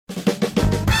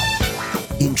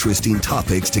interesting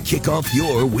topics to kick off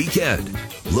your weekend.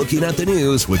 Looking at the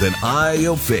news with an eye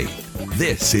of faith.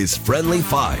 This is Friendly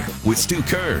Fire with Stu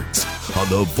Kerns on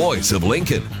the voice of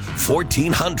Lincoln,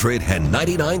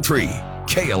 1499.3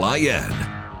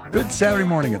 KLIN. Good Saturday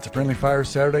morning. It's a Friendly Fire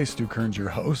Saturday. Stu Kerns, your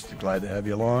host. Glad to have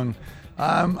you along.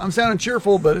 I'm sounding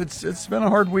cheerful, but it's been a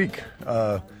hard week.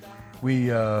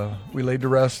 We laid to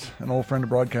rest an old friend of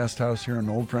Broadcast House here, an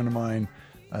old friend of mine,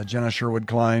 Jenna Sherwood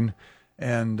Klein,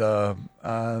 and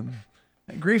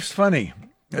grief's funny.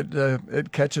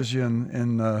 It catches you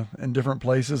in different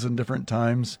places and different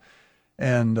times,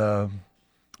 and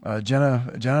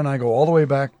Jenna and I go all the way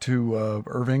back to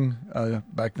Irving,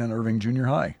 back then Irving Junior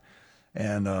High,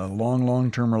 and a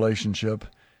long-term relationship,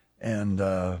 and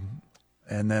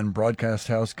then Broadcast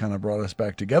House kind of brought us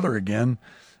back together again.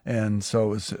 And so it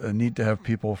was neat to have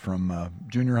people from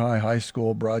junior high, high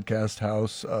school, Broadcast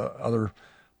House, other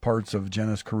parts of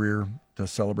Jenna's career to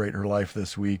celebrate her life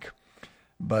this week.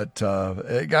 But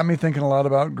it got me thinking a lot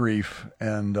about grief,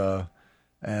 and I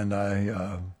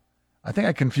think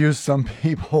I confused some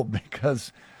people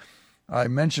because I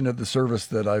mentioned at the service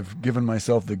that I've given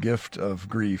myself the gift of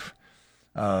grief.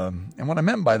 And what I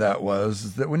meant by that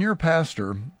was that when you're a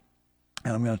pastor, and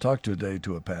I'm going to talk today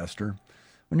to a pastor,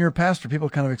 when you're a pastor, people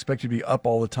kind of expect you to be up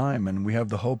all the time, and we have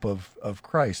the hope of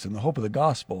Christ and the hope of the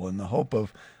gospel and the hope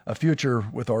of a future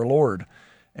with our Lord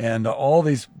and all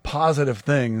these positive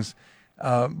things.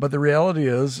 But the reality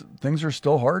is things are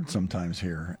still hard sometimes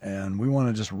here, and we want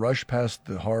to just rush past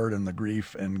the hard and the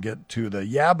grief and get to the,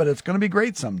 but it's going to be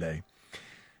great someday.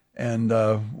 And,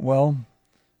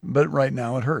 but right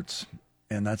now it hurts,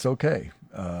 and that's okay.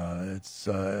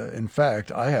 In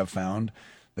fact, I have found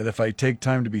that if I take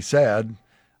time to be sad,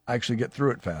 I actually get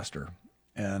through it faster,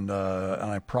 and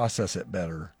I process it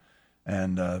better,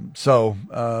 and so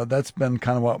that's been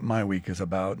kind of what my week is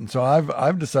about. And so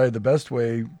I've decided the best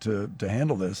way to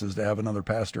handle this is to have another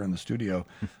pastor in the studio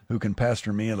who can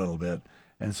pastor me a little bit.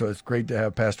 And so it's great to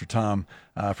have Pastor Tom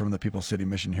from the People's City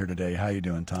Mission here today. How you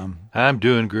doing, Tom? I'm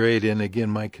doing great, and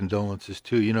again, my condolences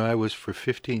too. You know, I was for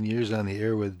 15 years on the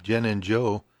air with Jenna and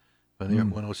Joe when they were at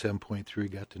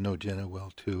 107.3. Got to know Jenna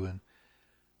well too, and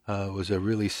it was a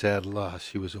really sad loss.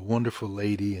 She was a wonderful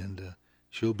lady, and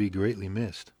she'll be greatly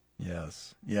missed.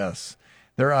 Yes.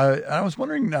 There, I was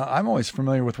wondering. I'm always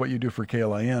familiar with what you do for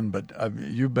KLIN, but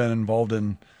you've been involved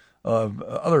in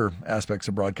other aspects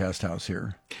of Broadcast House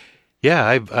here.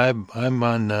 Yeah, I'm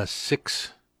on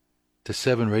 6 to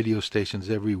 7 radio stations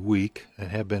every week,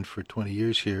 and have been for 20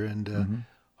 years here. And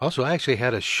also, I actually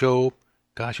had a show.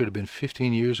 Gosh, it would have been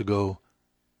 15 years ago.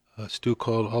 Stu,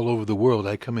 called All Over the World.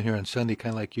 I come in here on Sunday,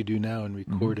 kind of like you do now, and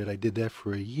record it. I did that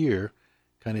for a year.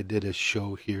 Kind of did a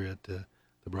show here at the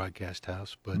Broadcast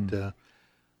House. But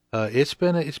it's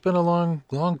been a long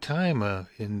time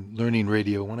in learning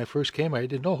radio. When I first came, I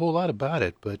didn't know a whole lot about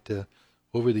it, but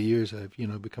over the years, I've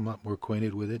become a lot more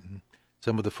acquainted with it and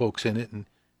some of the folks in it, and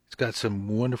it's got some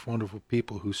wonderful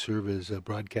people who serve as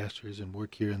broadcasters and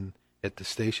work here at the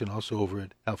station, also over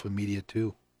at Alpha Media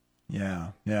too.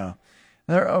 Yeah.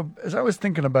 There, as I was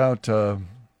thinking about, your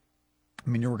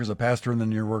work as a pastor, and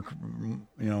then your work, I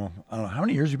don't know how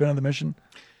many years you've been on the mission.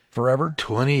 Forever?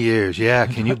 20 years, yeah.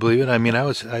 Can you believe it? I mean, I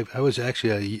was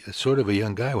actually a sort of a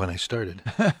young guy when I started.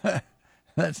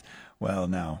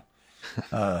 Now.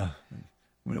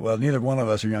 Well, neither one of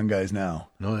us are young guys now.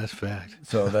 No, that's fact.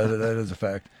 So that is a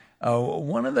fact.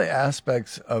 One of the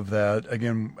aspects of that,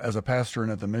 again, as a pastor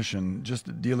and at the mission,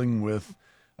 just dealing with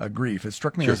grief. It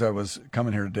struck me as I was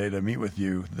coming here today to meet with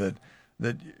you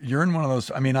that you're in one of those.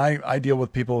 I mean, I deal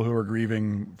with people who are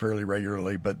grieving fairly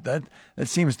regularly, but that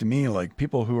seems to me like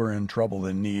people who are in trouble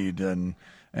and need and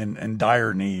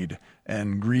dire need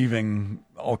and grieving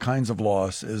all kinds of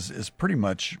loss is pretty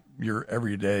much your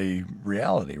everyday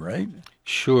reality, right?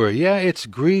 Sure. Yeah, it's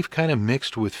grief kind of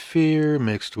mixed with fear,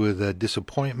 mixed with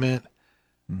disappointment,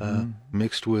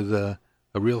 mixed with a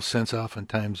real sense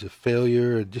oftentimes of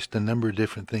failure, just a number of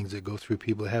different things that go through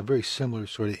people that have very similar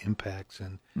sort of impacts.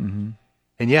 And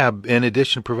yeah, in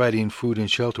addition to providing food and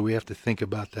shelter, we have to think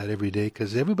about that every day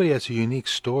because everybody has a unique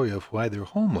story of why they're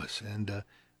homeless. And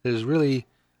there's really,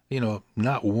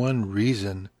 not one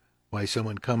reason why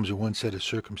someone comes or one set of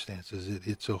circumstances.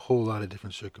 It's a whole lot of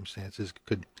different circumstances. It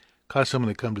could cause someone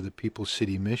to come to the People's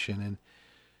City Mission. And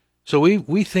so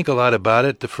we think a lot about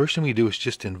it. The first thing we do is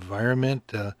just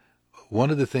environment. One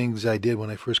of the things I did when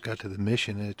I first got to the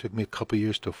mission, and it took me a couple of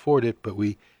years to afford it, but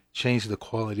we changed the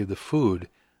quality of the food.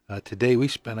 Today we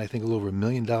spend, I think, a little over $1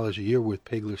 million a year with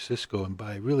Pegler Cisco and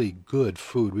buy really good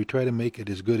food. We try to make it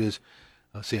as good as,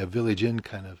 say, a Village Inn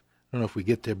kind of. I don't know if we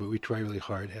get there, but we try really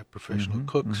hard, have professional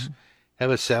cooks,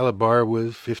 have a salad bar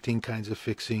with 15 kinds of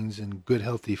fixings and good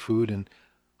healthy food and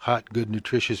hot, good,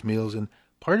 nutritious meals. And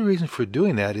part of the reason for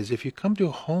doing that is if you come to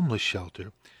a homeless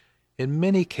shelter, in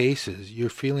many cases, you're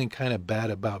feeling kind of bad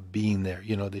about being there,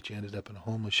 that you ended up in a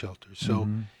homeless shelter. So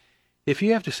if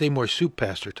you have to say more soup,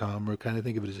 Pastor Tom, or kind of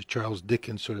think of it as a Charles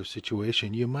Dickens sort of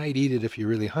situation, you might eat it if you're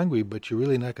really hungry, but you're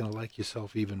really not going to like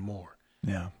yourself even more.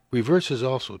 Yeah. Reverse is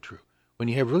also true. When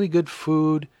you have really good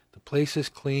food, the place is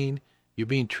clean, you're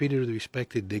being treated with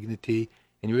respect and dignity,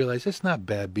 and you realize it's not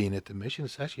bad being at the mission,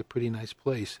 it's actually a pretty nice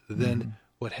place, then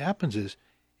what happens is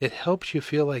it helps you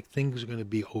feel like things are going to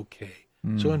be okay.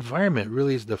 So environment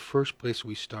really is the first place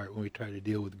we start when we try to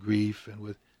deal with grief and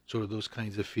with sort of those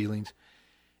kinds of feelings.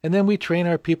 And then we train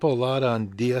our people a lot on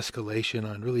de-escalation,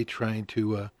 on really trying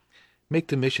to make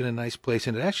the mission a nice place.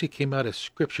 And it actually came out of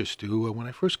Scripture, Stu. When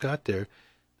I first got there,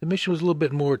 the mission was a little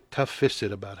bit more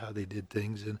tough-fisted about how they did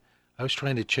things, and I was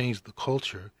trying to change the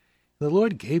culture. And the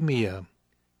Lord gave me a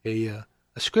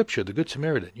Scripture, the Good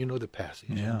Samaritan. You know the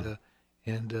passage. Yeah.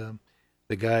 And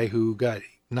the guy who got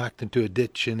knocked into a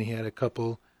ditch, and he had a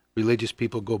couple religious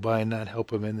people go by and not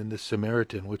help him, and then the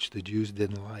Samaritan, which the Jews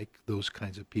didn't like, those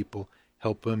kinds of people,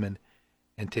 help him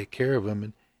and take care of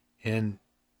him. And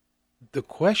the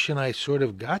question I sort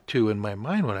of got to in my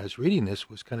mind when I was reading this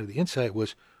was kind of the insight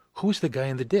was, who's the guy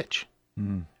in the ditch?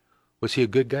 Was he a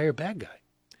good guy or bad guy?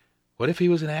 What if he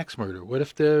was an axe murderer? What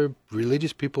if the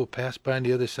religious people passed by on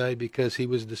the other side because he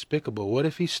was despicable? What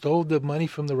if he stole the money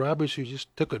from the robbers who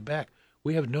just took it back?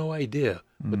 We have no idea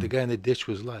what the guy in the ditch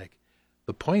was like.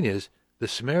 The point is, the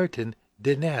Samaritan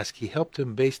didn't ask. He helped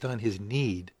him based on his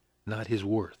need, not his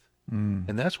worth.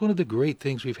 And that's one of the great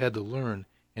things we've had to learn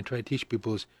and try to teach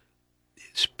people is,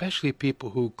 especially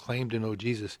people who claim to know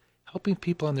Jesus, helping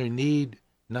people on their need,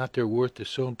 not their worth, is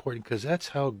so important because that's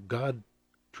how God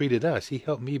treated us. He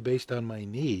helped me based on my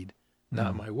need,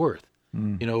 not my worth.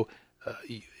 And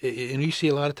you see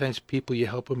a lot of times people, you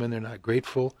help them and they're not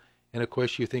grateful. And of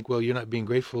course you think, well, you're not being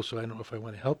grateful, so I don't know if I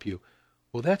want to help you.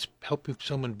 Well, that's helping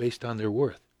someone based on their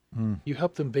worth. You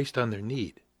help them based on their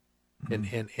need.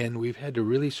 And we've had to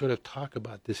really sort of talk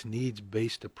about this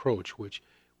needs-based approach, which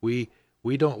we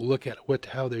don't look at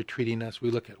how they're treating us. We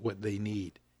look at what they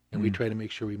need, and we try to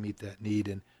make sure we meet that need.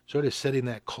 And sort of setting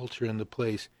that culture into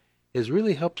place has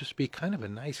really helped us be kind of a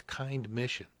nice, kind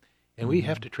mission. And we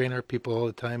have to train our people all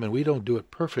the time, and we don't do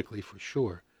it perfectly for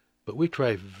sure, but we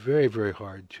try very, very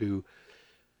hard to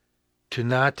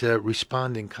not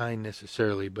respond in kind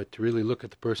necessarily, but to really look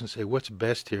at the person and say, what's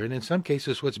best here? And in some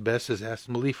cases, what's best is ask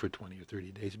them to leave for 20 or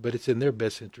 30 days, but it's in their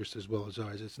best interest as well as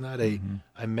ours. It's not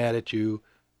I'm mad at you,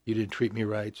 you didn't treat me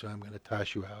right, so I'm going to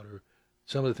toss you out, or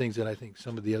some of the things that I think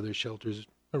some of the other shelters,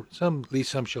 or at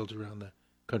least some shelters around the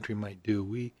country might do.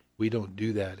 We don't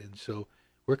do that. And so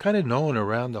we're kind of known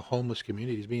around the homeless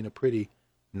community as being a pretty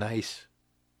nice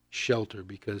shelter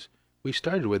because we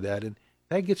started with that. And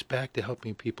that gets back to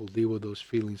helping people deal with those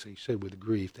feelings, like you said, with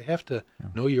grief. They have to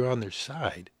know you're on their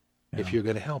side if you're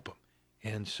going to help them.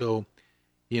 And so,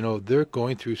 they're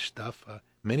going through stuff.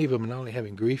 Many of them are not only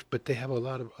having grief, but they have a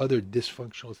lot of other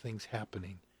dysfunctional things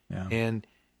happening. Yeah. And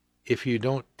if you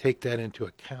don't take that into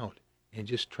account and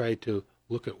just try to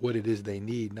look at what it is they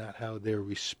need, not how they're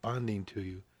responding to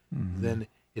you, then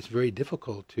it's very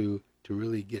difficult to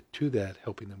really get to that,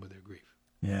 helping them with their grief.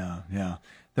 Yeah.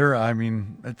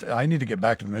 I need to get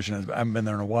back to the mission. I haven't been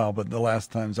there in a while, but the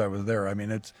last times I was there,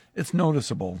 it's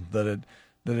noticeable that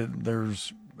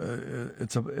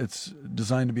it's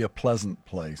designed to be a pleasant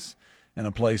place and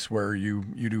a place where you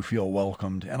do feel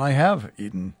welcomed. And I have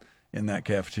eaten in that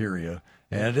cafeteria,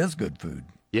 and it is good food.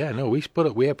 Yeah, no,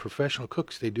 we have professional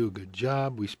cooks. They do a good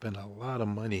job. We spend a lot of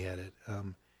money at it.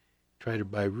 Try to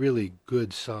buy really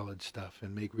good, solid stuff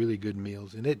and make really good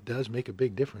meals, and it does make a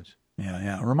big difference.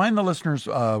 Yeah. Remind the listeners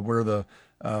where the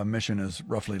mission is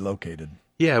roughly located.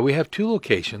 Yeah, we have two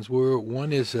locations.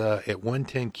 One is at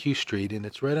 110 Q Street, and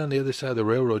it's right on the other side of the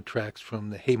railroad tracks from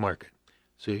the Haymarket.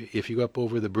 So if you go up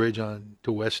over the bridge on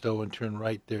to Westo and turn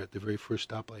right there at the very first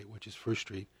stoplight, which is First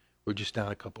Street, we're just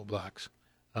down a couple blocks.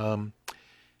 Then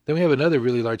we have another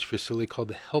really large facility called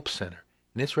the Help Center,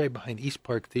 and it's right behind East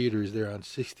Park Theaters there on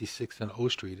 66th and O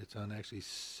Street. It's on actually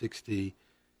 68th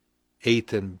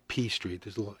and P Street.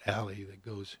 There's a little alley that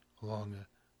goes along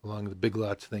the Big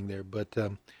Lots thing there. But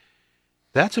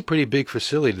that's a pretty big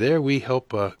facility. There we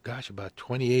help, about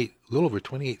a little over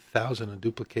 28,000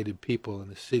 unduplicated people in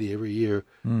the city every year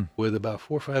with about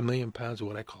 4 or 5 million pounds of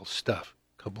what I call stuff.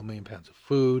 A couple million pounds of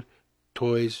food,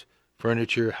 toys,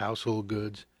 furniture, household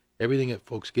goods, everything that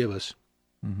folks give us.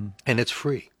 And it's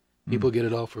free. People get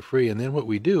it all for free. And then what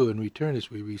we do in return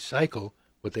is we recycle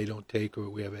what they don't take or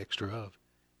what we have extra of.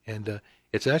 And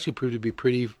it's actually proved to be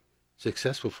pretty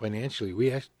successful financially.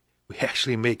 We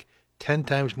actually make 10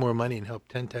 times more money and help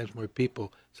 10 times more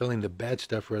people selling the bad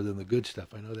stuff rather than the good stuff.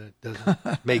 I know that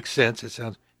doesn't make sense. It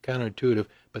sounds counterintuitive,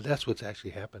 but that's what's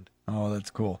actually happened. Oh, that's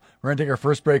cool. We're going to take our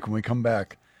first break. When we come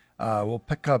back, we'll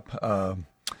pick up a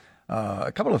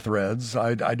couple of threads.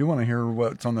 I do want to hear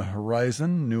what's on the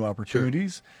horizon, new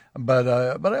opportunities, sure. But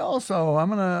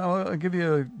I'll give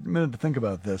you a minute to think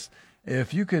about this.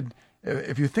 If you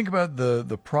think about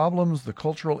the problems, the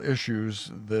cultural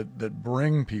issues that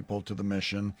bring people to the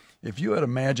mission, if you had a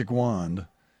magic wand,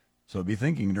 so be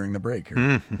thinking during the break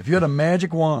here. If you had a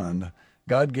magic wand,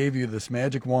 God gave you this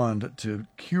magic wand to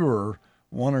cure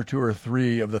one or two or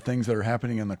three of the things that are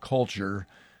happening in the culture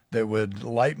that would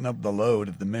lighten up the load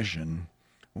at the mission,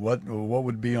 what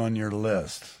would be on your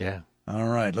list? Yeah. All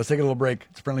right, let's take a little break.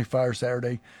 It's Friendly Fire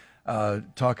Saturday.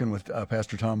 Talking with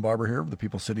Pastor Tom Barber here of the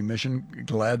People City Mission.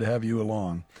 Glad to have you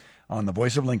along on the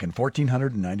Voice of Lincoln,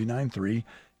 1499.3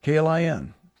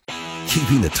 KLIN.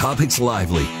 Keeping the topics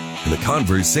lively and the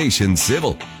conversation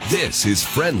civil. This is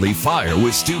Friendly Fire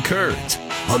with Stu Kerns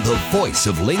on the Voice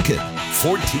of Lincoln,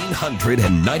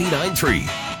 1499.3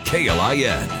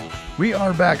 KLIN. We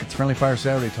are back. It's Friendly Fire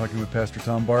Saturday, talking with Pastor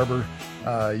Tom Barber.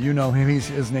 You know him.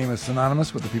 His name is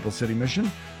synonymous with the People City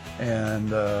Mission. And,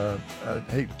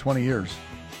 hey, 20 years.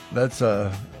 That's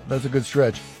a good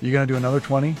stretch. You going to do another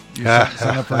 20? You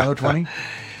sign up for another 20?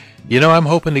 I'm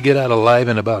hoping to get out alive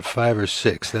in about 5 or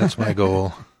 6. That's my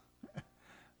goal.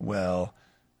 Well,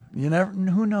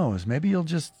 who knows? Maybe you'll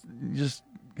just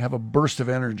have a burst of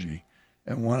energy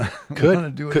and want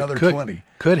to do another 20.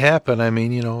 Could happen. I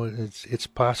mean, it's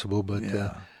possible, but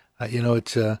yeah.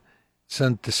 It's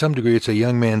to some degree it's a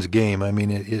young man's game. I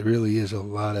mean, it really is a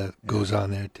lot of goes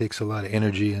on there. It takes a lot of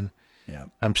energy, and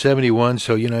I'm 71,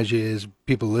 so as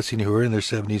people listening who are in their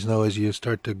 70s know, as you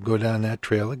start to go down that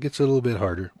trail, it gets a little bit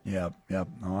harder. Yep.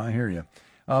 Oh, I hear you.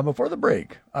 Before the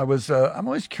break, I'm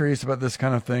always curious about this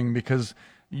kind of thing because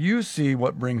you see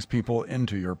what brings people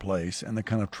into your place and the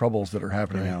kind of troubles that are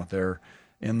happening out there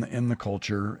in the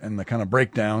culture and the kind of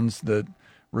breakdowns that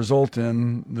result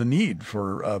in the need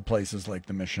for places like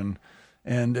the mission.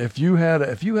 And if you had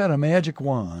a magic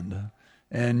wand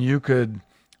and you could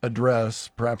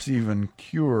address, perhaps even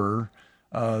cure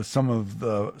some of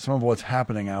what's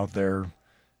happening out there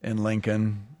in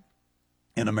Lincoln,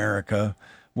 in America,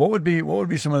 what would be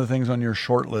some of the things on your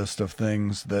short list of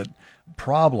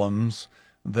problems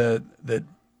that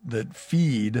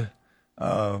feed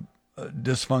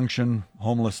dysfunction,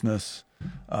 homelessness,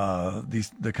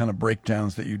 the kind of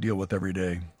breakdowns that you deal with every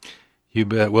day? You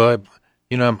bet. Well,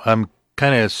 I'm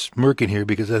kind of smirking here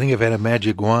because I think if I had a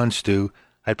magic wand, Stu,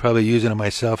 I'd probably use it on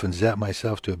myself and zap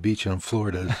myself to a beach in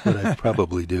Florida. That's what I'd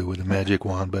probably do with a magic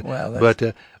wand. But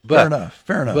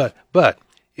fair enough. But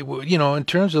in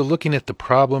terms of looking at the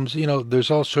problems, there's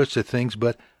all sorts of things.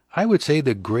 But I would say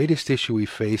the greatest issue we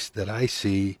face that I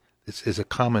see is a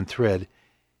common thread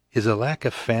is a lack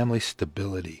of family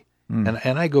stability.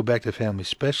 And I go back to family,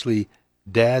 especially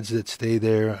dads that stay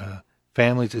there,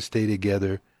 families that stay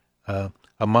together, a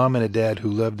mom and a dad who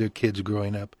love their kids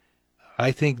growing up.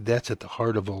 I think that's at the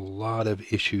heart of a lot of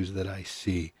issues that I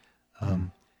see.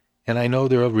 And I know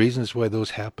there are reasons why those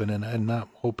happen, and I'm not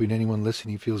hoping anyone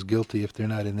listening feels guilty if they're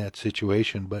not in that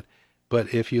situation. But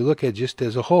if you look at just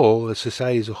as a whole, as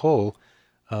society as a whole,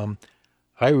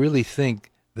 I really think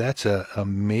that's a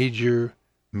major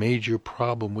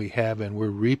problem we have, and we're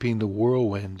reaping the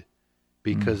whirlwind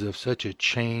because of such a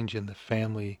change in the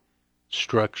family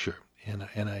structure. And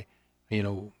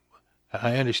I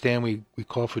understand we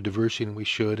call for diversity, and we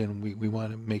should, and we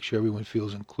want to make sure everyone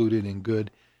feels included and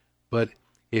good. But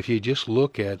if you just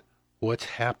look at what's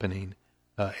happening,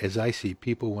 as I see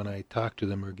people when I talk to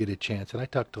them or get a chance, and I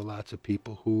talk to lots of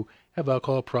people who have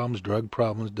alcohol problems, drug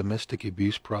problems, domestic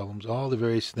abuse problems, all the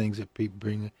various things that people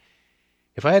bring.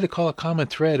 If I had to call a common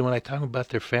thread when I talk about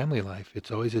their family life,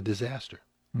 it's always a disaster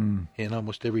in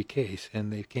almost every case.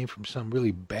 And they came from some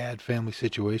really bad family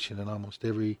situation in almost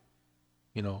every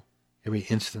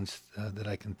instance that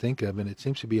I can think of. And it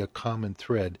seems to be a common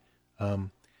thread.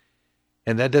 And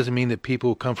that doesn't mean that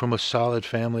people come from a solid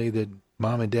family, that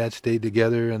mom and dad stayed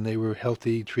together and they were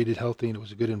healthy, treated healthy, and it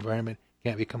was a good environment,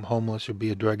 can't become homeless or be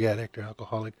a drug addict or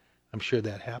alcoholic. I'm sure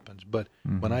that happens. But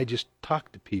when I just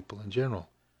talk to people in general,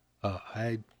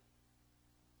 I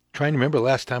trying to remember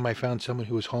last time I found someone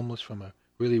who was homeless from a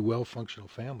really well-functional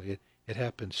family. It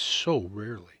happens so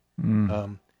rarely.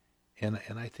 And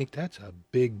I think that's a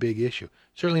big, big issue.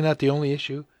 Certainly not the only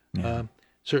issue.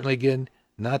 Certainly, again,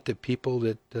 not that people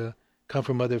that come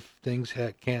from other things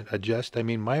can't adjust. I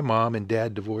mean, my mom and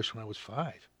dad divorced when I was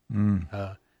 5. And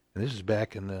this is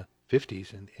back in the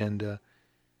 50s,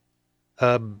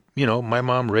 my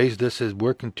mom raised us as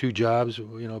working two jobs.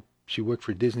 She worked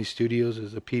for Disney Studios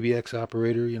as a PBX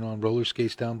operator, on roller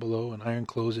skates down below and iron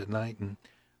clothes at night. And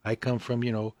I come from,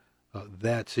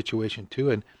 that situation too,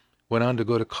 and went on to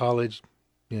go to college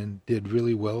and did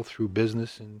really well through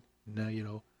business. And now,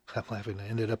 I'm laughing, I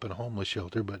ended up in a homeless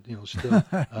shelter, but, still,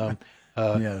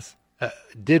 Yes.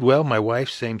 did well. My wife,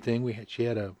 same thing. She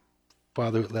had a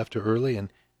father that left her early, and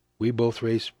we both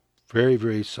raised very,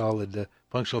 very solid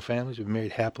functional families. We've been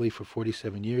married happily for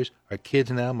 47 years. Our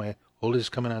kids now, my oldest is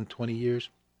coming on 20 years.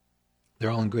 They're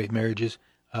all in great marriages.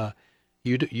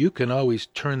 You can always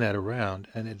turn that around,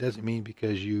 and it doesn't mean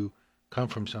because you come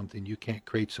from something you can't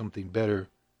create something better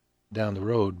down the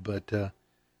road. But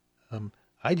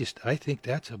I think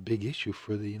that's a big issue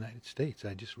for the United States.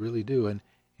 I just really do. And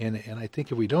I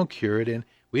think if we don't cure it, and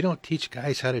we don't teach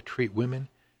guys how to treat women,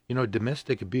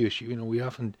 domestic abuse,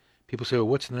 people say, well,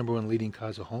 what's the number one leading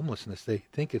cause of homelessness? They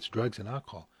think it's drugs and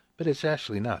alcohol, but it's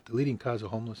actually not. The leading cause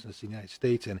of homelessness in the United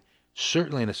States, and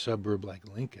certainly in a suburb like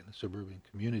Lincoln, a suburban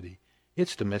community,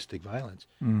 it's domestic violence.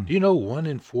 Do you know 1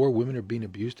 in 4 women are being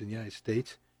abused in the United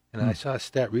States? And I saw a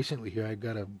stat recently here. I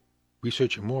got to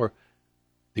research it more,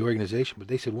 the organization, but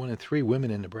they said 1 in 3 women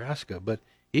in Nebraska. But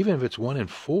even if it's 1 in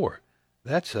 4,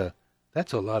 that's a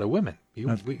lot of women.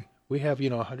 We have 150,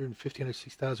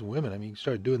 160,000 women. I mean, you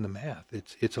start doing the math.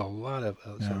 It's a lot of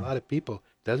a lot of people.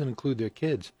 Doesn't include their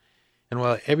kids. And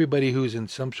while everybody who's in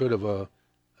some sort of a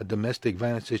domestic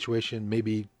violence situation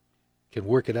maybe can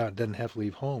work it out, doesn't have to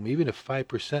leave home, even if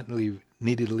 5%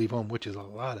 needed to leave home, which is a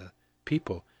lot of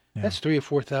people, that's 3,000 or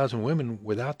 4,000 women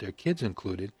without their kids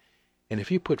included. And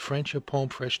if you put Friendship Home,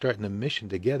 Fresh Start, and the Mission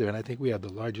together, and I think we have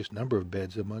the largest number of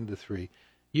beds among the three,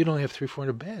 you'd only have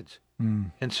 300-400 beds.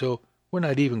 And so we're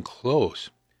not even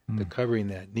close to covering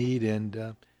that need.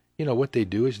 And, what they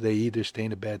do is they either stay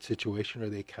in a bad situation or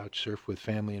they couch surf with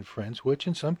family and friends, which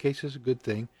in some cases is a good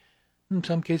thing, in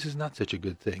some cases not such a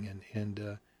good thing.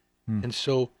 And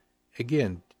so,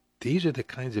 again, these are the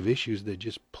kinds of issues that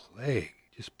just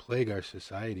plague our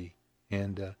society.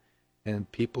 And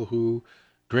people who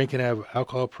drink and have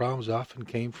alcohol problems often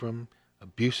came from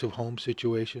abusive home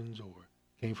situations or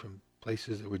came from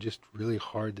places that were just really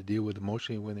hard to deal with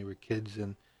emotionally when they were kids,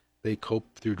 and they cope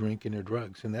through drinking or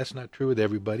drugs. And that's not true with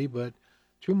everybody, but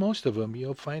through most of them,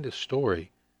 you'll find a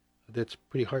story that's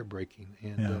pretty heartbreaking.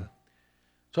 And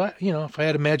so, if I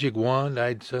had a magic wand,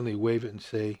 I'd suddenly wave it and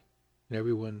say,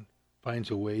 everyone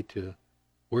finds a way to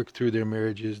work through their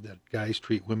marriages, that guys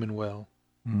treat women well,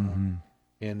 and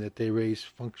that they raise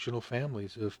functional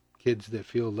families of kids that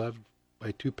feel loved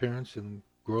by two parents and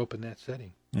grow up in that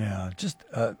setting. Yeah, just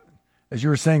as you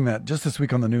were saying that, just this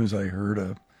week on the news, I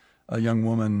heard a young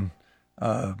woman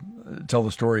tell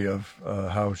the story of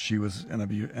how she was in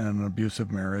an abusive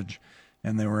marriage,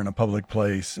 and they were in a public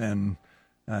place, and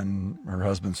her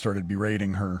husband started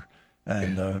berating her,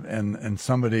 and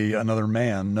somebody, another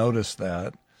man, noticed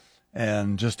that,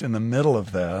 and just in the middle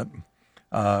of that,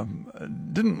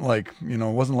 didn't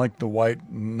wasn't like the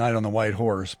white knight on the white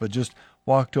horse, but just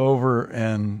walked over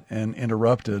and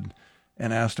interrupted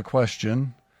and asked a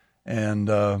question, and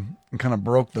kind of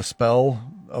broke the spell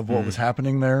of what was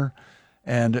happening there.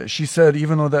 And she said, she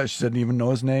didn't even know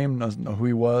his name, doesn't know who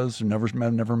he was, or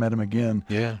never met him again.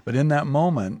 Yeah. But in that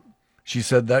moment, she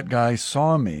said, that guy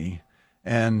saw me,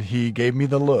 and he gave me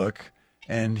the look,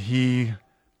 and he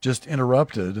just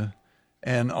interrupted.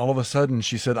 And all of a sudden,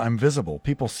 she said, I'm visible.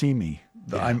 People see me.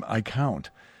 I count.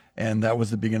 And that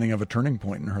was the beginning of a turning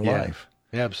point in her life.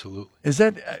 Yeah, absolutely. Is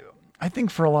that, I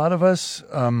think for a lot of us,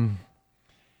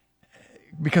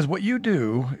 because what you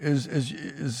do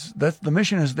is that the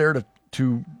mission is there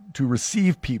to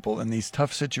receive people in these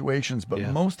tough situations. But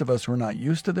most of us who are not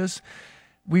used to this,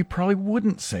 we probably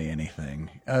wouldn't say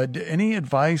anything. Any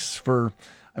advice for,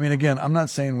 again, I'm not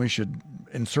saying we should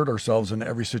insert ourselves into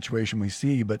every situation we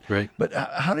see, but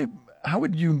how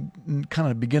would you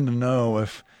kind of begin to know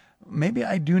if maybe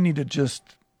I do need to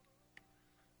just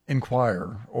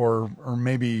inquire or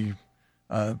maybe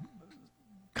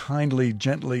kindly,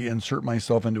 gently insert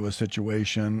myself into a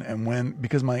situation, and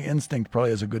because my instinct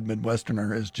probably as a good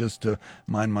Midwesterner is just to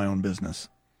mind my own business.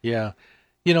 Yeah.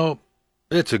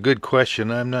 It's a good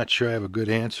question. I'm not sure I have a good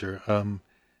answer.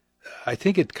 I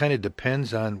think it kind of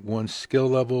depends on one's skill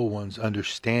level, one's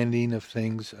understanding of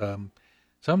things.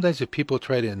 Sometimes if people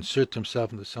try to insert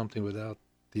themselves into something without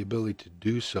the ability to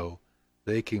do so,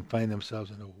 they can find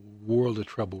themselves in a world of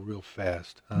trouble real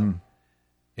fast.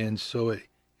 And so it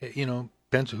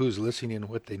depends on who's listening and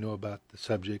what they know about the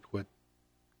subject, what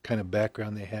kind of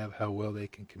background they have, how well they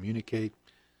can communicate,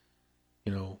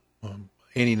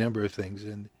 any number of things.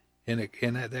 and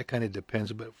that kind of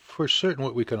depends. But for certain,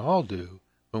 what we can all do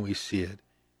when we see it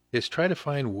is try to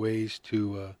find ways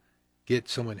to get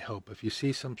someone help. If you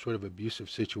see some sort of abusive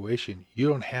situation, you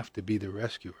don't have to be the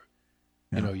rescuer.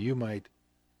 Yeah. You might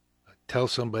tell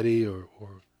somebody, or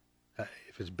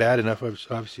if it's bad enough,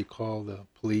 obviously call the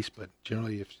police. But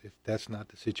generally, if that's not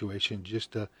the situation,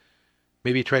 just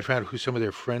maybe try to find out who some of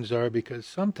their friends are, because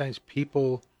sometimes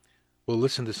people will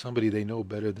listen to somebody they know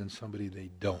better than somebody they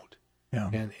don't. Yeah.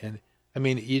 And I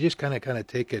mean, you just kind of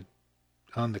take it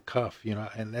on the cuff,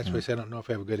 and that's why I said I don't know if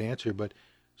I have a good answer, but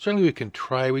certainly we can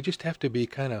try. We just have to be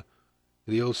kind of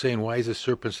the old saying, wise as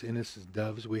serpents, innocent as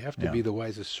doves. We have to be the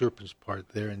wise as serpents part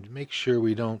there, and make sure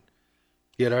we don't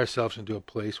get ourselves into a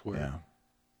place where,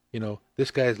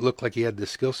 this guy looked like he had the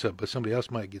skill set, but somebody else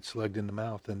might get slugged in the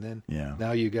mouth, and then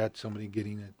now you got somebody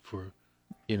getting it for,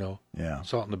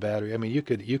 assault in the battery. I mean, you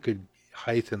could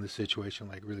heighten the situation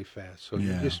like really fast. So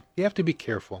you have to be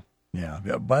careful. Yeah.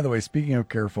 By the way, speaking of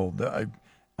careful,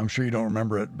 I'm sure you don't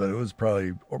remember it, but it was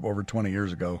probably over 20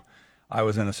 years ago. I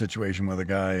was in a situation with a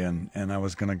guy, and I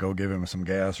was going to go give him some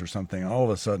gas or something. And all of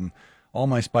a sudden, all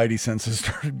my spidey senses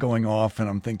started going off, and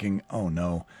I'm thinking, oh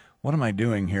no, what am I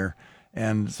doing here?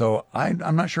 And so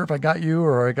I'm not sure if I got you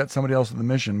or I got somebody else in the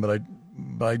mission, but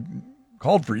I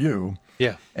called for you.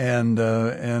 Yeah. And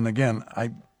again,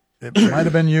 it might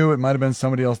have been you. It might have been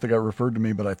somebody else that got referred to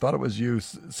me, but I thought it was you.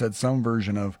 Said some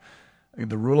version of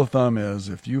the rule of thumb is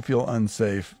if you feel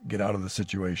unsafe, get out of the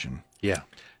situation. Yeah.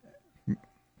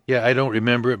 Yeah, I don't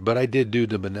remember it, but I did do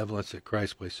the Benevolence at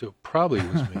Christ place, so it probably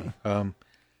was me.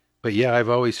 But yeah, I've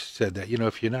always said that,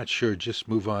 if you're not sure, just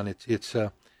move on. It's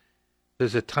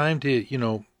there's a time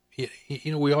to,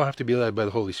 we all have to be led by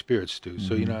the Holy Spirit, Stu.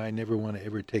 So, I never want to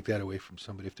ever take that away from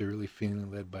somebody. If they're really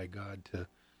feeling led by God to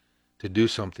do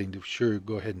something, to sure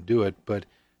go ahead and do it, but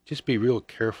just be real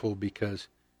careful, because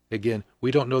again, we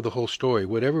don't know the whole story.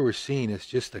 Whatever we're seeing is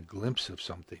just a glimpse of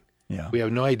something. Yeah. We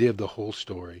have no idea of the whole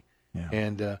story. Yeah.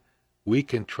 And we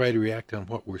can try to react on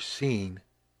what we're seeing,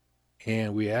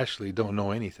 and we actually don't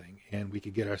know anything, and we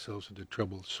could get ourselves into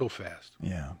trouble so fast.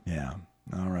 Yeah.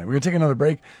 All right, we're gonna take another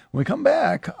break. When we come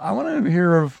back, I want to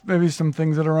hear of maybe some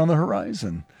things that are on the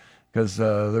horizon, because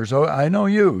I know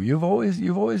you're always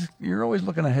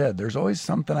looking ahead. There's always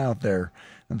something out there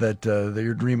that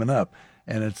you're dreaming up,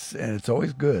 and it's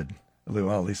always good.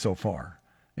 Well, at least so far.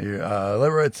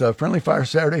 It's a Friendly Fire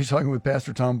Saturday, talking with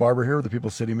Pastor Tom Barber here with the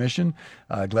People's City Mission.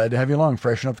 Glad to have you along.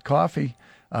 Freshen up the coffee.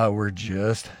 We're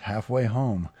just halfway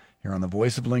home here on the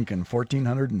Voice of Lincoln,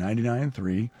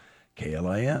 1499.3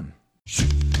 KLIN.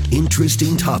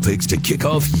 Interesting topics to kick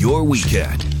off your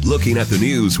weekend. Looking at the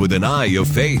news with an eye of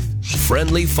faith.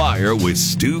 Friendly Fire with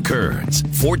Stu Kerns,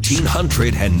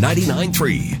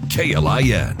 1499.3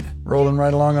 KLIN. Rolling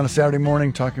right along on a Saturday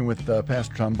morning, talking with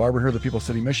Pastor Tom Barber here, the People's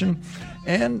City Mission.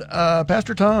 And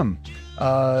Pastor Tom,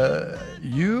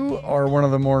 you are one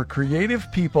of the more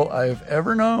creative people I've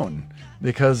ever known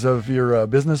because of your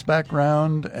business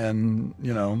background and,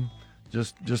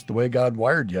 just the way God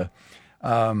wired you.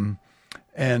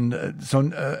 And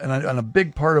a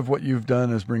big part of what you've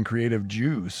done is bring creative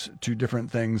juice to different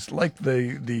things, like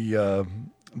the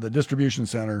distribution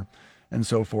center and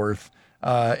so forth.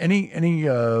 Any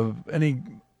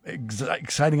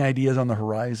exciting ideas on the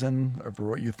horizon for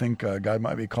what you think God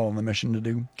might be calling the mission to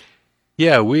do?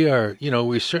 Yeah, we are.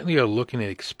 We certainly are looking at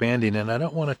expanding, and I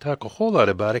don't want to talk a whole lot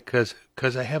about it because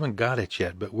I haven't got it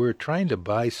yet. But we're trying to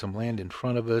buy some land in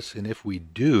front of us, and if we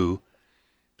do,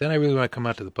 then I really want to come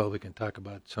out to the public and talk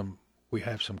about we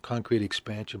have some concrete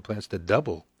expansion plans to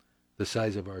double the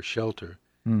size of our shelter.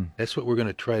 That's what we're going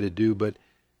to try to do, but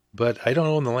I don't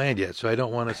own the land yet, so I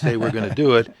don't want to say we're going to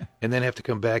do it and then have to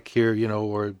come back here,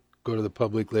 or go to the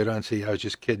public later on and say, I was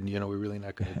just kidding, we're really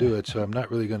not going to do it. So I'm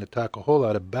not really going to talk a whole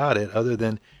lot about it, other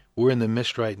than we're in the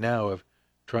midst right now of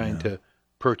trying to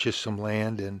purchase some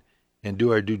land and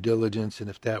do our due diligence. And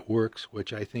if that works,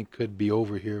 which I think could be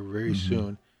over here very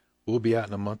soon, we'll be out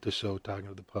in a month or so talking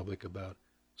to the public about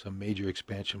some major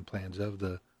expansion plans of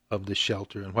the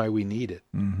shelter and why we need it.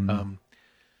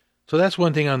 So that's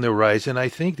one thing on the horizon. I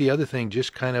think the other thing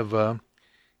just kind of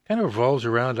revolves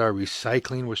around our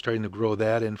recycling. We're starting to grow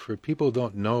that, and for people who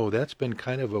don't know, that's been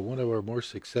kind of one of our more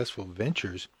successful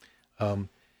ventures. When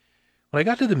I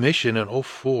got to the mission in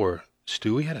 2004,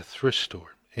 Stu, we had a thrift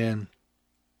store, and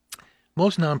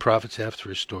most nonprofits have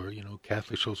thrift stores.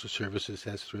 Catholic Social Services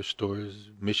has thrift stores,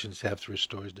 missions have thrift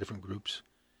stores, different groups.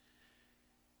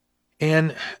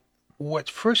 And what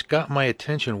first got my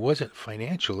attention wasn't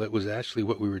financial. It was actually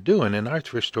what we were doing. In our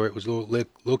thrift store, it was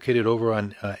located over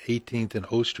on 18th and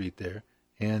O Street there.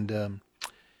 And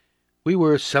we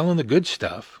were selling the good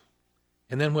stuff.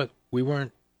 And then what we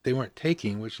weren't they weren't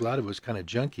taking, which a lot of it was kind of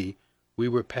junky, we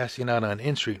were passing out on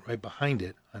N Street, right behind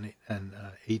it, on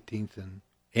 18th and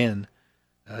N,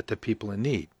 to people in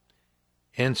need.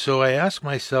 And so I asked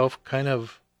myself kind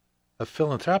of a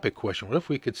philanthropic question. What if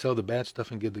we could sell the bad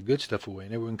stuff and give the good stuff away?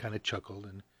 And everyone kind of chuckled,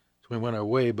 and so we went our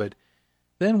way. But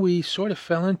then we sort of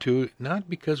fell into, not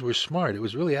because we're smart, it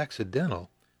was really accidental,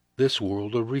 this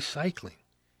world of recycling.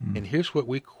 And here's what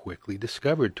we quickly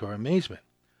discovered to our amazement.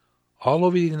 All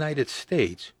over the United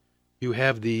States, you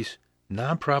have these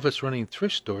nonprofits running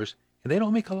thrift stores, and they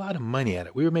don't make a lot of money at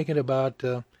it. We were making about,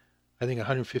 I think,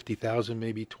 150,000,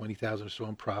 maybe 20,000 or so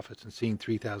in profits, and seeing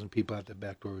 3,000 people out the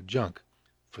back door with junk,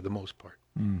 for the most part.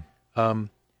 And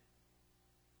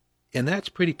that's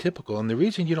pretty typical. And the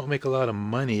reason you don't make a lot of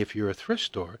money if you're a thrift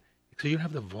store is because you don't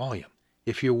have the volume.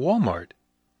 If you're Walmart,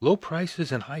 low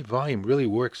prices and high volume really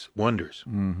works wonders.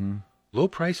 Low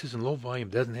prices and low volume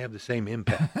doesn't have the same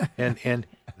impact. and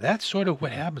that's sort of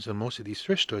what happens in most of these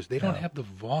thrift stores. They don't have the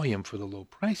volume for the low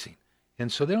pricing.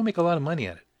 And so they don't make a lot of money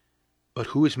at it. But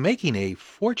who is making a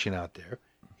fortune out there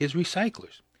is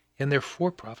recyclers. And they're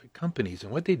for-profit companies.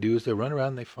 And what they do is they run around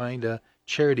and they find a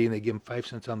charity and they give them 5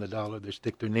 cents on the dollar. They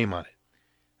stick their name on it.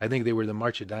 I think they were the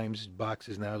March of Dimes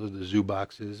boxes now. They're the zoo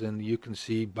boxes. And you can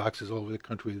see boxes all over the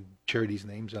country with charities'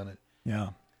 names on it. Yeah.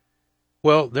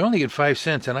 Well, they're only getting 5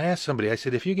 cents. And I asked somebody, I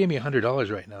said, if you gave me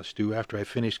 $100 right now, Stu, after I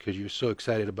finished because you're so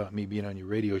excited about me being on your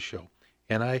radio show,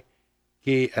 and I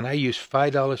used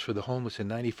 $5 for the homeless and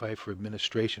 $95 for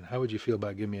administration, how would you feel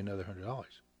about giving me another $100?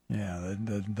 Yeah,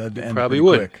 that'd end probably pretty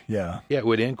would. quick. Yeah. Yeah, it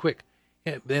would end quick.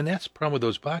 And that's the problem with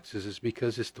those boxes is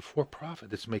because it's the for-profit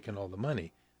that's making all the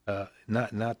money,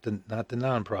 not the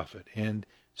nonprofit. And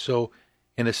so,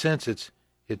 in a sense, it's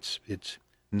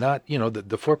not,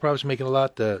 the for-profit's making a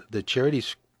lot. The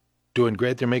charities doing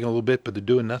great. They're making a little bit, but they're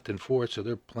doing nothing for it, so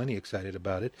they're plenty excited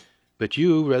about it. But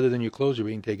you, rather than your clothes, are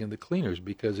being taken to the cleaners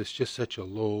because it's just such a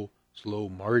slow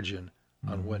margin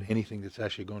on what anything that's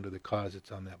actually going to the cause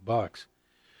that's on that box.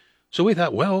 So we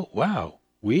thought, well, wow,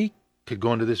 we could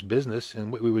go into this business, and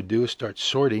what we would do is start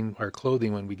sorting our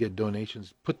clothing when we get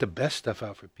donations, put the best stuff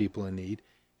out for people in need,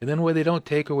 and then where they don't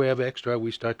take or we have extra,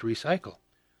 we start to recycle.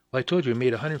 Well, I told you we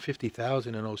made $150,000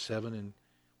 in 2007, and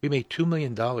we made $2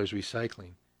 million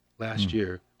recycling last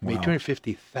year. We made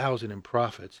 $250,000 in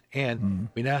profits, and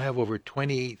we now have over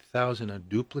 28,000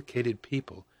 unduplicated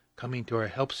people coming to our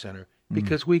help center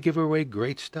because we give away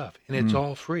great stuff, and it's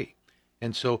all free.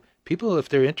 And so people, if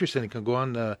they're interested, can go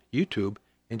on YouTube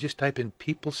and just type in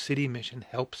People City Mission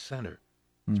Help Center.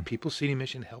 It's People City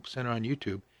Mission Help Center on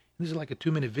YouTube. This is like a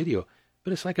 2-minute video,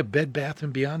 but it's like a Bed Bath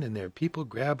 & Beyond in there. People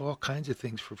grab all kinds of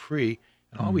things for free,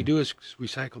 and all we do is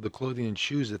recycle the clothing and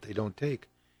shoes that they don't take.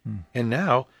 And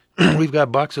now we've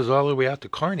got boxes all the way out to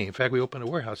Kearney. In fact, we opened a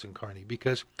warehouse in Kearney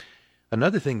because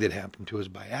another thing that happened to us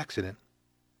by accident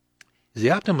is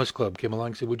the Optimus Club came along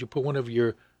and said, would you put one of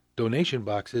your donation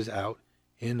boxes out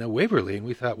in Waverly? And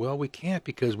we thought, well, we can't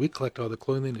because we collect all the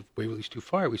clothing. If Waverly's too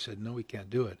far, we said, no, we can't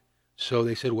do it. So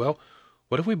they said, well,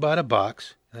 what if we bought a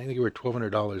box? And I think it were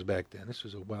 $1,200 back then. This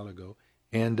was a while ago.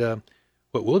 And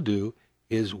what we'll do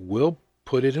is we'll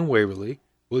put it in Waverly.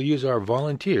 We'll use our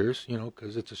volunteers,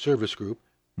 because it's a service group,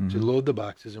 to load the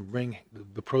boxes and bring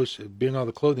bring all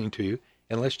the clothing to you.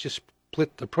 And let's just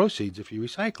split the proceeds if you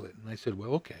recycle it. And I said,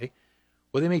 well, okay.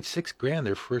 Well, they made $6,000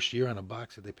 their first year on a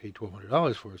box that they paid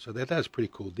 $1,200 for, so that's a pretty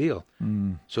cool deal.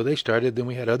 So they started. Then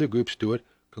we had other groups do it.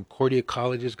 Concordia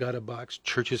Colleges got a box.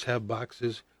 Churches have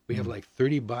boxes. We have like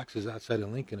 30 boxes outside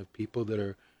of Lincoln of people that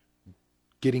are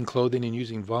getting clothing and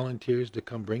using volunteers to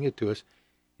come bring it to us,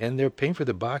 and they're paying for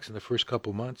the box in the first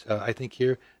couple months. I think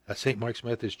here St. Mark's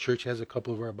Methodist Church has a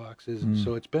couple of our boxes, and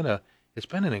so it's been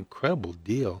an incredible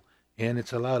deal, and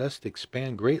it's allowed us to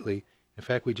expand greatly. In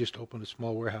fact, we just opened a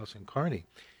small warehouse in Kearney.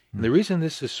 And the reason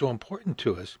this is so important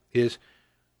to us is,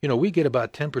 we get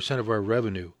about 10% of our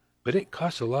revenue, but it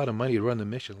costs a lot of money to run the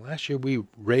mission. Last year, we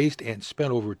raised and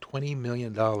spent over $20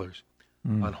 million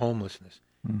on homelessness.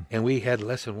 And we had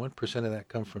less than 1% of that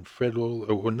come from federal,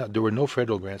 there were no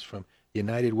federal grants from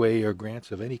United Way or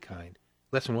grants of any kind,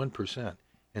 less than 1%.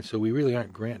 And so we really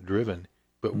aren't grant-driven,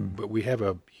 but we have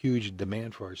a huge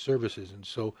demand for our services. And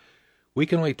so we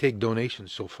can only take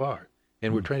donations so far.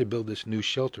 And we're trying to build this new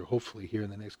shelter, hopefully, here in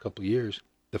the next couple of years.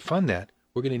 To fund that,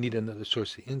 we're going to need another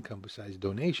source of income besides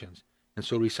donations. And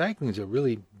so recycling is a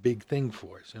really big thing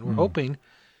for us. And we're hoping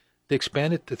to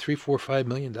expand it to $3, $4, $5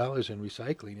 million in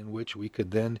recycling, in which we could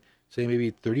then say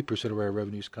maybe 30% of our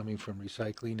revenue is coming from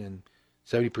recycling and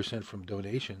 70% from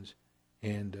donations.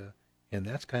 And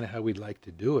that's kind of how we'd like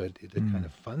to do it, to kind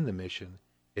of fund the mission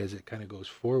as it kind of goes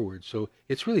forward. So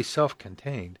it's really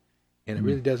self-contained, and it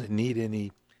really doesn't need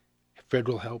any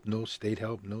federal help, no state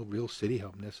help, no real city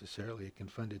help necessarily. It can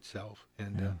fund itself.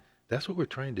 And that's what we're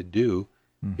trying to do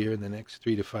here in the next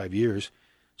 3 to 5 years.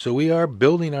 So we are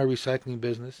building our recycling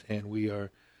business, and we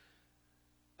are,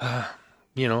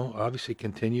 obviously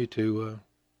continue to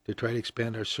try to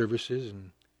expand our services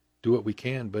and do what we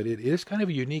can. But it is kind of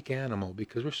a unique animal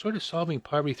because we're sort of solving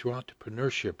poverty through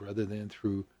entrepreneurship rather than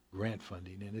through grant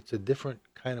funding. And it's a different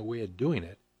kind of way of doing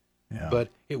it. Yeah. But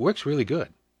it works really good.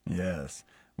 Yes.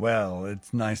 Well,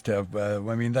 it's nice to have,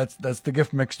 that's the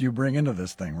gift mix you bring into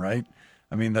this thing, right?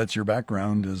 I mean, that's your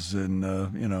background is in,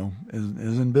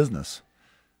 is in business.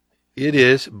 It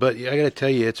is, but I got to tell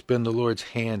you, it's been the Lord's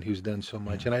hand who's done so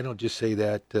much. And I don't just say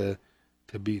that to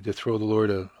throw the Lord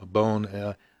a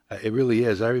bone. It really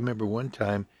is. I remember one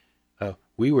time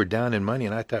we were down in money,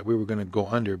 and I thought we were going to go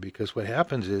under because what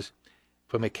happens is,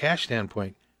 from a cash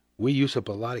standpoint, we use up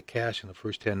a lot of cash in the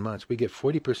first 10 months. We get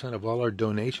 40% of all our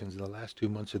donations in the last 2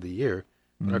 months of the year,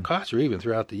 and our costs are even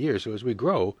throughout the year. So as we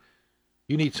grow,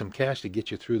 you need some cash to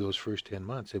get you through those first 10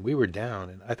 months. And we were down,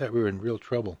 and I thought we were in real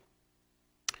trouble.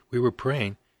 We were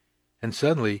praying, and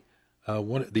suddenly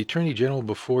the Attorney General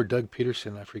before Doug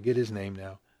Peterson, I forget his name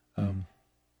now,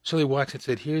 so he walks and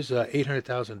said, here's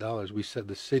 $800,000. We said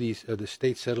the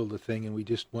state settled the thing, and we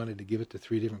just wanted to give it to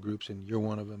 3 different groups, and you're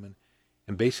one of them,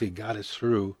 and basically got us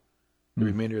through the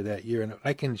remainder of that year. And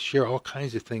I can share all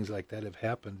kinds of things like that have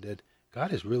happened, that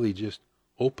God has really just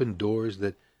opened doors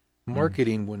that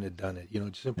marketing wouldn't have done it.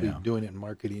 Simply doing it in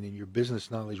marketing, and your business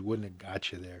knowledge wouldn't have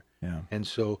got you there. Yeah. And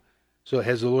so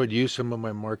has the Lord used some of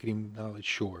my marketing knowledge?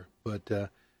 Sure. But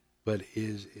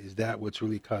is that what's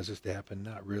really caused this to happen?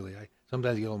 Not really. I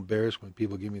sometimes get a little embarrassed when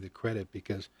people give me the credit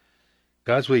because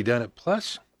God's really done it.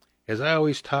 Plus, as I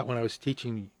always taught when I was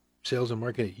teaching sales and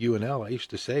marketing at UNL, I used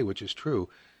to say, which is true,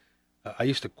 I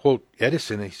used to quote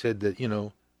Edison. He said that,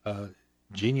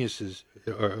 geniuses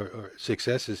or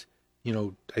success is,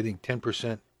 I think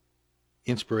 10%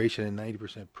 inspiration and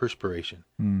 90% perspiration.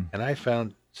 And I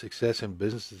found success in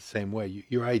business is the same way.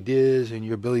 Your ideas and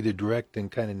your ability to direct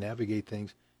and kind of navigate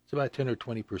things, it's about 10 or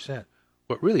 20%.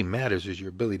 What really matters is your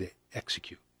ability to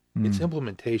execute. It's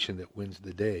implementation that wins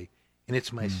the day, and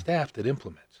it's my staff that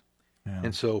implements. Yeah.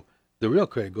 And so the real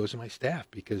credit goes to my staff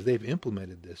because they've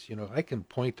implemented this. I can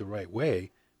point the right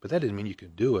way, but that doesn't mean you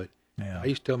can do it. Yeah. I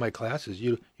used to tell my classes,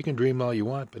 you can dream all you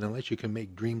want, but unless you can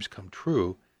make dreams come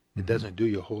true, it doesn't do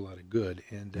you a whole lot of good.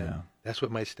 And that's what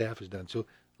my staff has done. So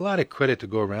a lot of credit to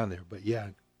go around there. But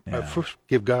I first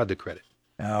give God the credit.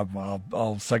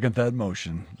 I'll second that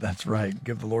motion. That's right.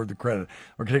 Give the Lord the credit.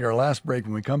 We're going to take our last break.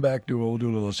 When we come back, we'll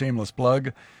do a little shameless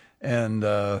plug. And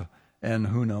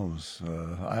who knows?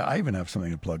 I even have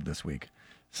something to plug this week.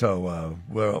 So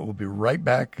we'll be right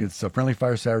back. It's a Friendly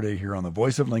Fire Saturday here on the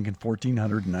Voice of Lincoln,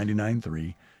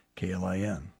 1499.3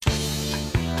 KLIN.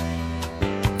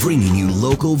 Bringing you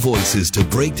local voices to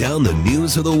break down the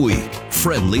news of the week.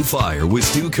 Friendly Fire with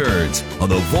Stu Kerns on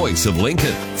the Voice of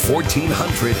Lincoln,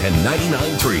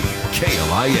 1499.3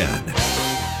 KLIN.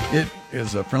 It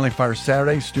is a Friendly Fire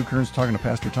Saturday. Stu Kerns talking to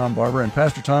Pastor Tom Barber. And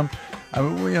Pastor Tom,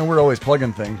 we're always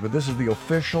plugging things, but this is the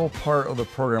official part of the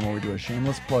program where we do a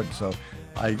shameless plug. So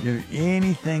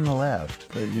anything left,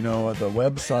 the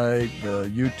website, the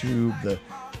YouTube,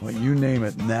 you name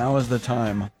it, now is the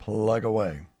time. Plug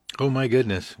away. Oh, my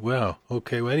goodness. Wow.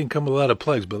 Okay. Well, I didn't come with a lot of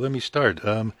plugs, but let me start.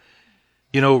 We're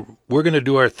going to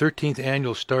do our 13th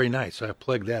annual Starry Night, so I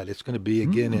plug that. It's going to be,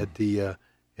 again, at the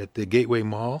Gateway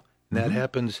Mall, and that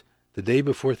happens the day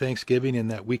before Thanksgiving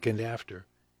and that weekend after.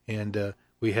 And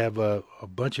we have a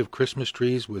bunch of Christmas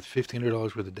trees with $1,500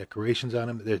 worth of decorations on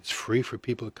them. It's free for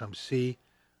people to come see.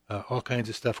 All kinds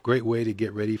of stuff. Great way to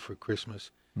get ready for Christmas.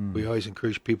 We always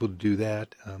encourage people to do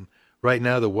that. Right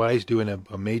now, the Y's doing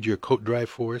a major coat drive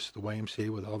for us, the YMCA,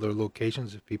 with all their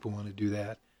locations, if people want to do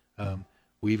that.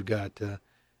 We've got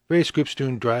various groups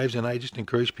doing drives, and I just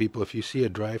encourage people, if you see a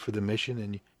drive for the mission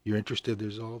and you're interested,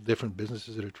 there's all different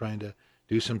businesses that are trying to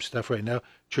do some stuff right now.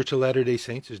 Church of Latter-day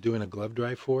Saints is doing a glove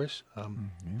drive for us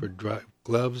for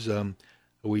gloves.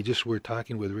 We just were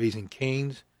talking with Raising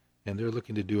Cane's, and they're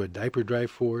looking to do a diaper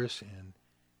drive for us, and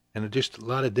just a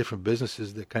lot of different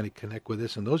businesses that kind of connect with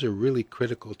us. And those are really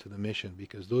critical to the mission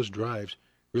because those drives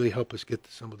really help us get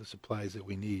to some of the supplies that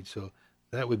we need. So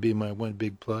that would be my one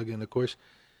big plug. And, of course,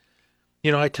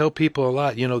 I tell people a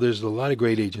lot, there's a lot of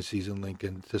great agencies in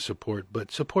Lincoln to support,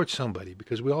 but support somebody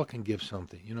because we all can give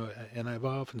something, and I've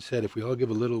often said if we all give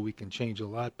a little, we can change a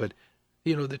lot. But,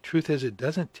 the truth is it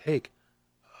doesn't take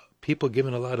people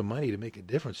giving a lot of money to make a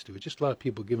difference to it. Just a lot of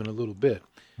people giving a little bit.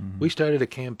 We started a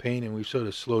campaign, and we've sort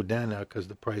of slowed down now because of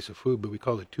the price of food, but we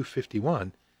called it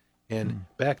 251. And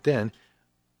back then,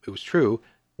 it was true,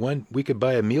 we could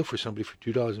buy a meal for somebody for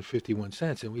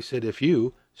 $2.51, and we said if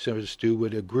you, Senator Stu,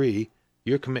 would agree,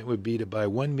 your commitment would be to buy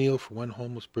one meal for one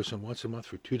homeless person once a month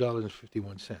for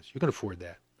 $2.51. You can afford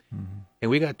that. Mm-hmm. And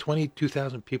we got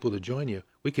 22,000 people to join you.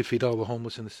 We could feed all the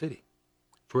homeless in the city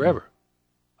forever.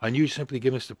 Mm-hmm. And you simply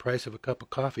give us the price of a cup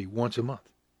of coffee once a month.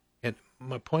 And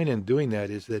my point in doing that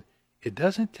is that it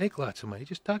doesn't take lots of money. It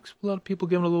just takes a lot of people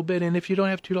giving a little bit. And if you don't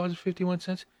have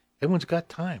 $2.51, everyone's got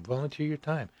time. Volunteer your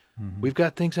time. Mm-hmm. We've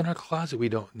got things in our closet we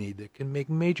don't need that can make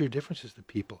major differences to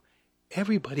people.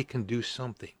 Everybody can do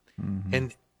something. Mm-hmm.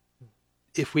 And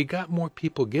if we got more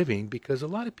people giving, because a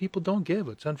lot of people don't give,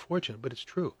 it's unfortunate, but it's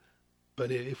true. But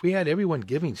if we had everyone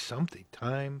giving something,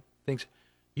 time, things,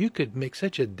 you could make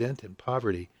such a dent in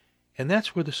poverty. And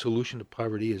that's where the solution to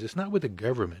poverty is. It's not with the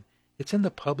government. It's in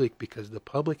the public, because the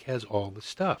public has all the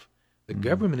stuff. The mm-hmm.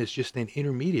 government is just an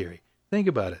intermediary. Think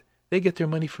about it. They get their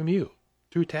money from you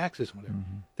through taxes and whatever.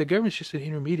 Mm-hmm. The government's just an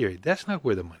intermediary. That's not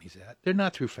where the money's at. They're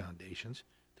not through foundations.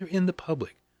 They're in the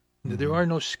public. Mm-hmm. There are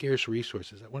no scarce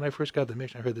resources. When I first got the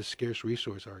mission, I heard the scarce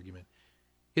resource argument.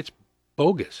 It's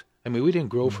bogus. I mean, we didn't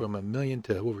grow mm-hmm. from $1 million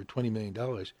to over $20 million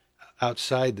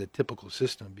outside the typical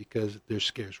system because there's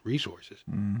scarce resources.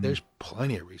 Mm-hmm. There's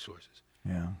plenty of resources.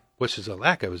 Yeah. What there's a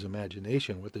lack of is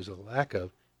imagination. What there's a lack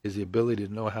of is the ability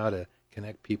to know how to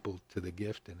connect people to the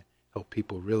gift and help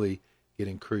people really get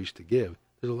encouraged to give.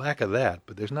 There's a lack of that,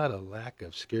 but there's not a lack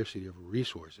of scarcity of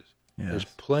resources. Yes. There's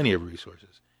plenty of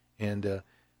resources. And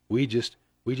we just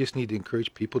need to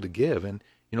encourage people to give. And,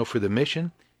 for the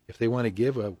mission, if they want to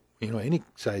give, any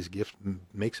size gift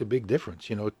makes a big difference.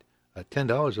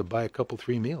 $10 will buy a couple,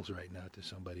 3 meals right now to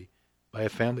somebody. Buy a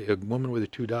woman with her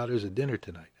 $2 a dinner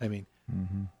tonight. I mean,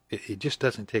 mm-hmm. it just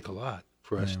doesn't take a lot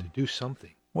for us to do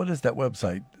something. What is that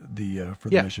website for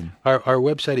the mission? Our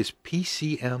website is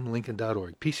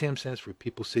pcmlincoln.org. PCM stands for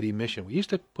People City Mission. We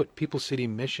used to put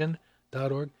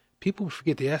peoplecitymission.org. People would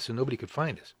forget the S and nobody could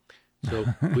find us. So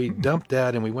we dumped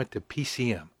that and we went to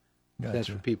PCM. Gotcha. That's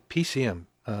for PCM,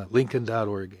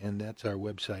 Lincoln.org, and that's our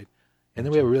website. And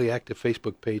then we have a really active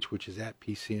Facebook page, which is at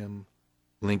PCM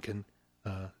Lincoln.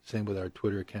 Same with our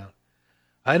Twitter account.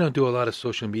 I don't do a lot of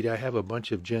social media. I have a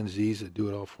bunch of Gen Zs that do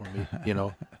it all for me,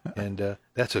 and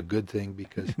that's a good thing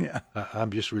because I'm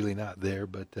just really not there.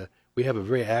 But we have a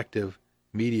very active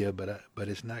media, but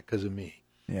it's not because of me.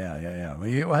 Yeah.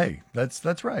 Well, hey,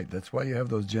 that's right. That's why you have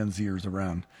those Gen Zers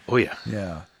around. Oh, yeah.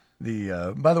 Yeah.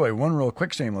 By the way, one real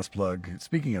quick shameless plug.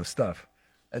 Speaking of stuff,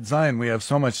 at Zion we have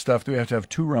so much stuff that we have to have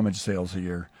 2 rummage sales a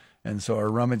year, and so our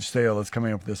rummage sale is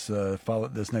coming up this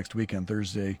next weekend,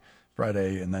 Thursday,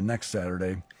 Friday, and then next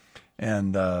Saturday.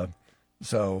 And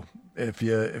so if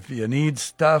you need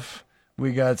stuff,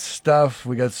 we got stuff.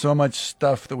 We got so much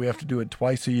stuff that we have to do it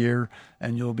twice a year,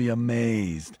 and you'll be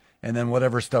amazed. And then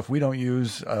whatever stuff we don't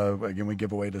use, again, we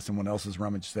give away to someone else's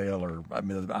rummage sale, or I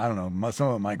don't know. Some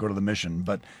of it might go to the mission,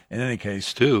 but in any case,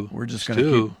 Stu, we're just going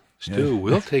to keep. Stu,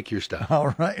 we'll take your stuff.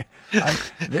 All right.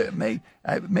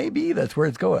 Maybe that's where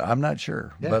it's going. I'm not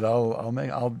sure, but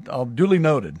I'll duly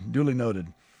noted. Duly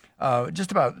noted.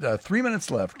 Just about 3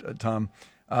 minutes left, Tom.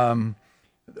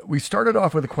 We started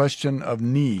off with a question of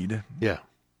need. Yeah.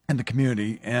 In the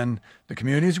community, and the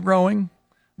community is growing.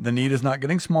 The need is not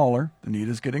getting smaller. The need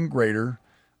is getting greater.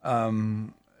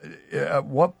 At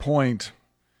what point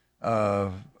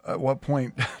does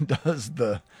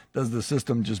the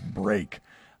system just break?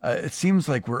 It seems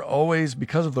like we're always,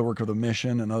 because of the work of the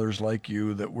mission and others like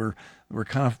you, that we're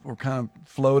kind of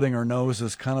floating, our nose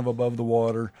is kind of above the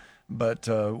water. But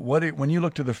when you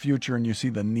look to the future and you see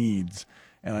the needs,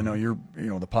 and I know you're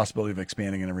the possibility of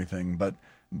expanding and everything, but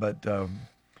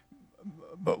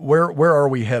where are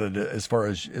we headed as far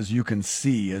as you can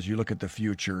see as you look at the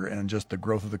future and just the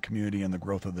growth of the community and the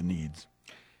growth of the needs?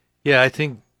 Yeah, I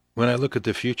think when I look at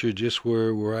the future, just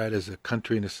where we're at as a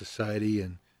country and a society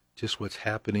and just what's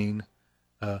happening,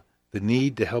 the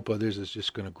need to help others is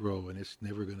just going to grow, and it's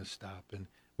never going to stop. And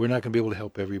we're not going to be able to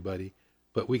help everybody,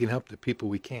 but we can help the people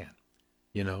we can,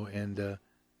 and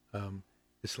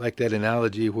it's like that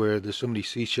analogy where there's so many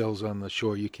seashells on the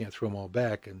shore you can't throw them all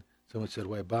back, and someone said,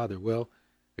 why bother? Well,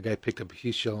 the guy picked up a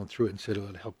seashell and threw it and said,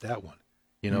 it'll help that one,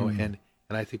 and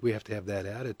I think we have to have that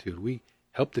attitude. We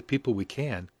help the people we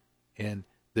can, and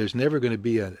there's never going to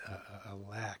be a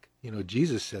lack.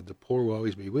 Jesus said the poor will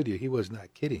always be with you. He was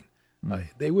not kidding.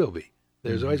 They will be.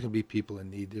 There's always going to be people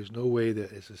in need. There's no way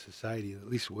that as a society, at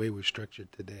least the way we're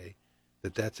structured today,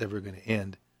 that's ever going to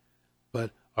end.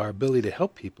 But our ability to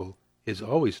help people is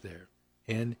always there.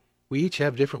 And we each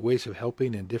have different ways of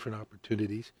helping and different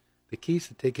opportunities. The key is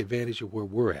to take advantage of where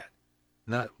we're at,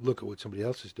 not look at what somebody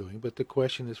else is doing. But the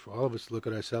question is for all of us to look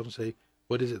at ourselves and say,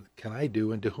 what is it can I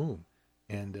do and to whom?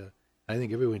 And I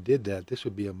think if everyone did that, this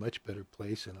would be a much better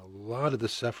place, and a lot of the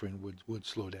suffering would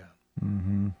slow down.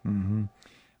 Mm-hmm, mm-hmm.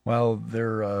 Well,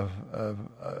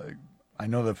 I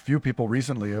know that few people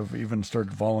recently have even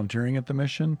started volunteering at the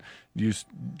mission.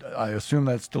 I assume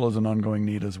that still is an ongoing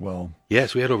need as well.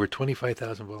 Yes, we had over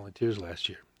 25,000 volunteers last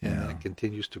year, and Yeah. that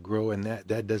continues to grow, and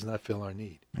that does not fill our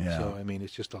need. Yeah. So, I mean,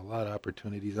 it's just a lot of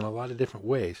opportunities in a lot of different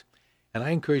ways. And I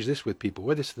encourage this with people,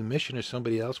 whether it's the mission or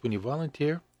somebody else, when you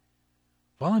volunteer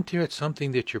at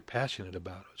something that you're passionate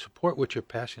about. Support what you're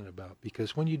passionate about,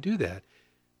 because when you do that,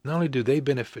 not only do they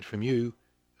benefit from you,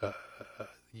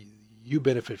 you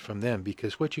benefit from them,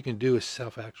 because what you can do is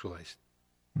self-actualize.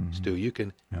 Mm-hmm. Stu, you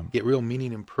can Yeah. get real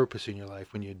meaning and purpose in your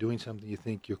life when you're doing something you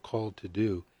think you're called to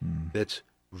do. Mm. That's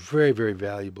very, very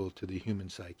valuable to the human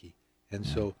psyche. And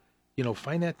so,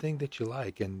 find that thing that you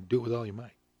like and do it with all your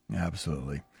might.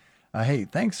 Absolutely. Hey,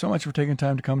 thanks so much for taking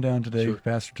time to come down today, Sure.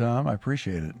 Pastor Tom. I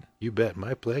appreciate it. You bet.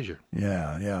 My pleasure.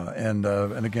 Yeah. And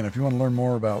again, if you want to learn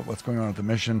more about what's going on at the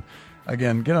mission,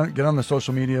 again, get on the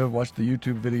social media, watch the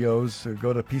YouTube videos,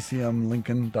 go to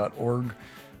pcmlincoln.org.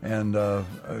 And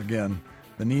again,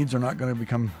 the needs are not going to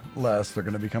become less; they're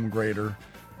going to become greater.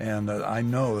 And I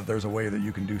know that there's a way that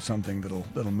you can do something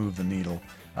that'll move the needle.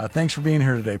 Thanks for being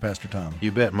here today, Pastor Tom.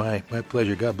 You bet. My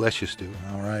pleasure. God bless you, Stu.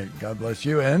 All right. God bless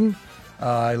you. And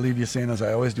I leave you saying, as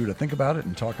I always do, to think about it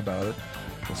and talk about it.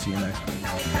 We'll see you next week.